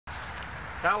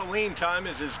Halloween time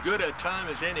is as good a time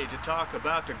as any to talk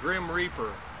about the Grim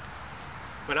Reaper.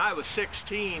 When I was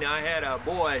 16, I had a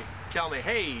boy tell me,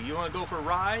 "Hey, you want to go for a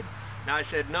ride?" And I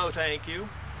said, "No, thank you."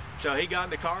 So he got in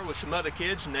the car with some other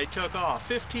kids and they took off.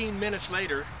 15 minutes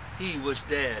later, he was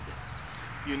dead.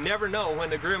 You never know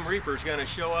when the Grim Reaper is going to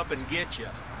show up and get you.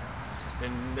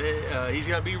 And he's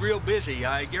going to be real busy,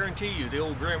 I guarantee you, the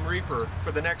old Grim Reaper,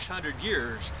 for the next 100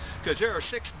 years. Because there are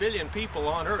 6 billion people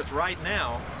on Earth right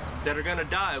now that are going to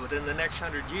die within the next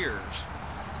 100 years.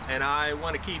 And I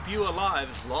want to keep you alive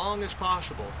as long as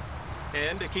possible,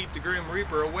 and to keep the Grim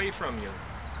Reaper away from you.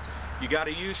 You got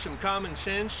to use some common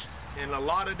sense in a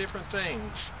lot of different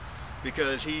things,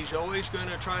 because he's always going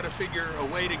to try to figure a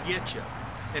way to get you.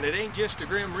 And it ain't just the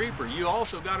Grim Reaper. You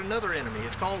also got another enemy.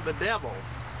 It's called the devil.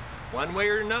 One way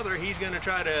or another, he's going to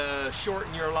try to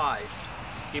shorten your life.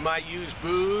 He might use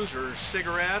booze or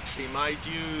cigarettes. He might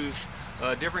use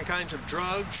different kinds of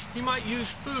drugs. He might use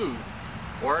food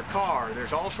or a car.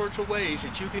 There's all sorts of ways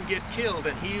that you can get killed,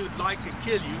 and he would like to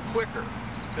kill you quicker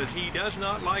because he does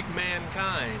not like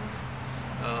mankind.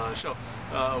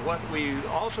 What we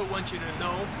also want you to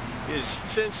know is,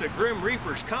 since the Grim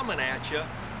Reaper's coming at you,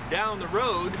 down the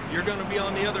road, you're going to be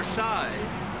on the other side.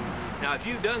 Now, if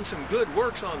you've done some good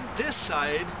works on this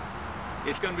side,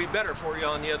 it's going to be better for you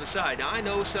on the other side. Now, I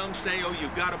know some say, oh,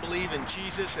 you've got to believe in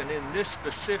Jesus and in this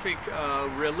specific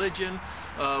religion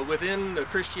within the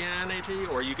Christianity,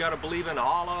 or you got to believe in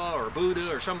Allah or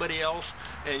Buddha or somebody else,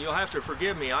 and you'll have to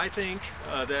forgive me. I think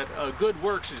that good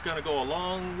works is going to go a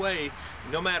long way,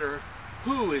 no matter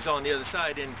who is on the other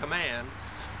side in command,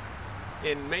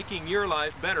 in making your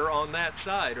life better on that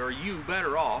side, or you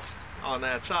better off on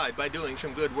that side by doing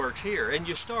some good works here. And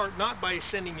you start not by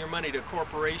sending your money to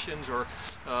corporations or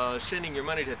sending your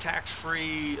money to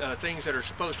tax-free things that are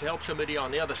supposed to help somebody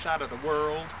on the other side of the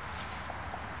world.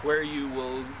 Where you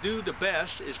will do the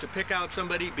best is to pick out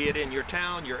somebody, be it in your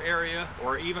town, your area,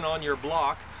 or even on your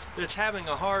block, that's having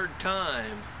a hard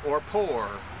time or poor,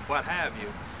 what have you,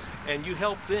 and you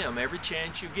help them every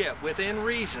chance you get within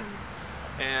reason.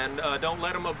 And don't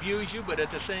let them abuse you, but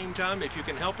at the same time, if you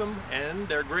can help them and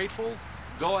they're grateful,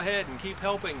 go ahead and keep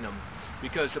helping them.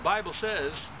 Because the Bible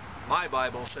says, my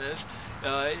Bible says,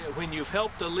 when you've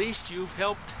helped the least, you've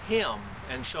helped him.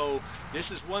 And so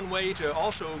this is one way to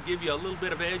also give you a little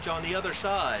bit of edge on the other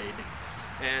side.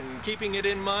 And keeping it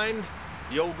in mind,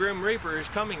 the old Grim Reaper is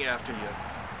coming after you.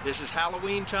 This is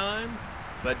Halloween time,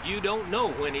 but you don't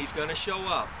know when he's going to show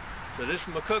up. So this is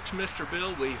McCook's Mr.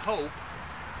 Bill. We hope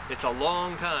it's a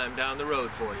long time down the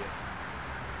road for you.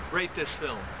 Rate this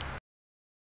film.